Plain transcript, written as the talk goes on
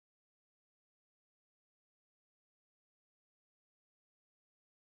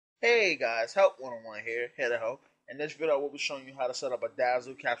Hey guys, Help 101 here to help. In this video, I will be showing you how to set up a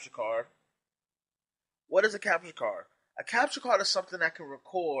Dazzle Capture card. What is a capture card? A capture card is something that can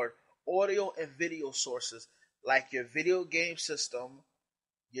record audio and video sources like your video game system,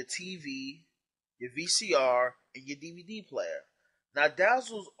 your TV, your VCR, and your DVD player. Now,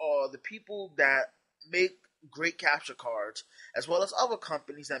 Dazzles are the people that make great capture cards, as well as other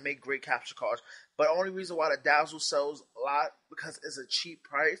companies that make great capture cards. But the only reason why the Dazzle sells a lot because it's a cheap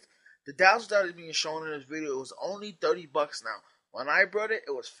price. The Dazzle that is being shown in this video is only $30 now. When I brought it,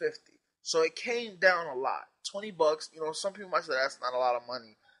 it was 50. So it came down a lot. $20, some people might say that's not a lot of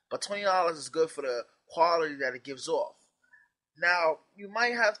money, but $20 is good for the quality that it gives off. Now, you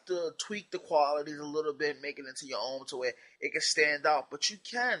might have to tweak the qualities a little bit, make it into your own to where it can stand out, but you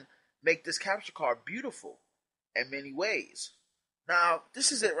can make this capture card beautiful in many ways. Now,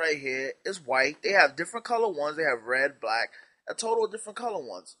 this is it right here. It's white. They have different color ones. They have red, black, a total of different color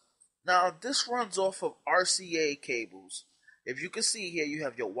ones. Now, this runs off of RCA cables. If you can see here, you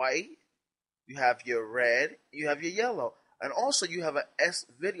have your white, you have your red, you have your yellow, and also you have an S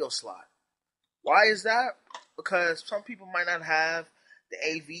video slot. Why is that? Because some people might not have the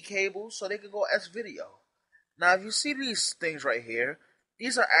AV cable, so they can go S video. Now, if you see these things right here,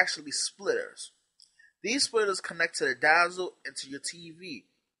 these are actually splitters. These splitters connect to the Dazzle and to your TV,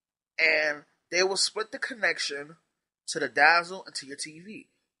 and they will split the connection to the Dazzle and to your TV,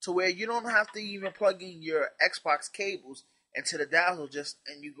 to where you don't have to even plug in your Xbox cables into the Dazzle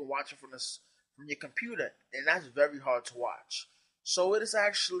and you can watch it from your computer, and that's very hard to watch. So it is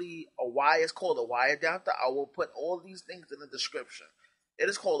actually a Y. It's called a Y adapter. I will put all these things in the description. It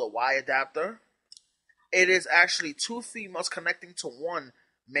is called a Y adapter. It is actually two females connecting to one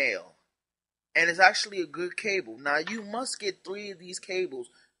male, and it's actually a good cable. Now you must get 3 of these cables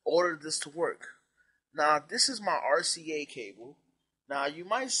in order for this to work. Now this is my RCA cable. Now you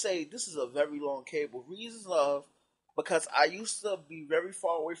might say this is a very long cable. Reasons of because I used to be very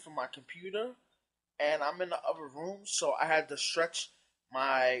far away from my computer, and I'm in the other room, so I had to stretch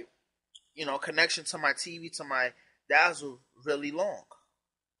my, connection to my TV to my Dazzle really long.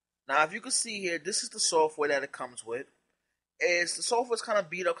 Now, if you can see here, this is the software that it comes with. The software's kind of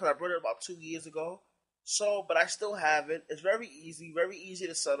beat up because I brought it about 2 years ago. But I still have it. It's very easy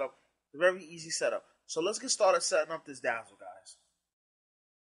to set up. Very easy setup. So let's get started setting up this Dazzle, guys.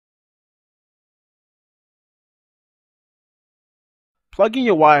 Plug in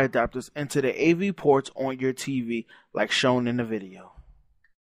your wire adapters into the AV ports on your TV like shown in the video.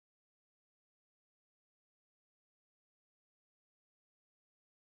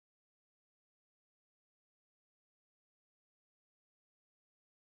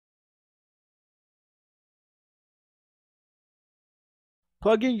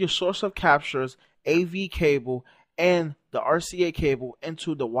 Plug in your source of capture's AV cable and the RCA cable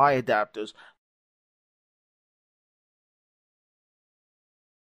into the Y adapters.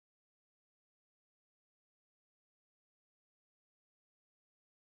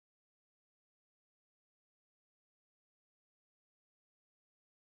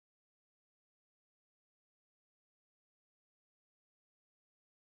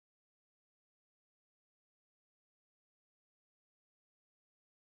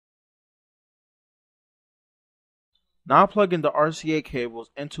 Now plug in the RCA cables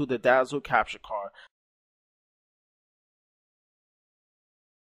into the Dazzle Capture card.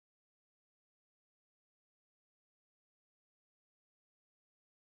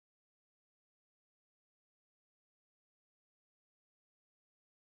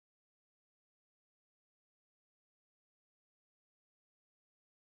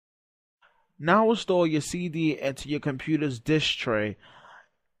 Now install your CD into your computer's disk tray.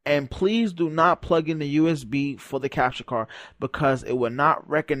 And please do not plug in the USB for the capture card because it will not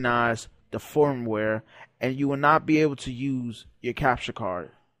recognize the firmware and you will not be able to use your capture card.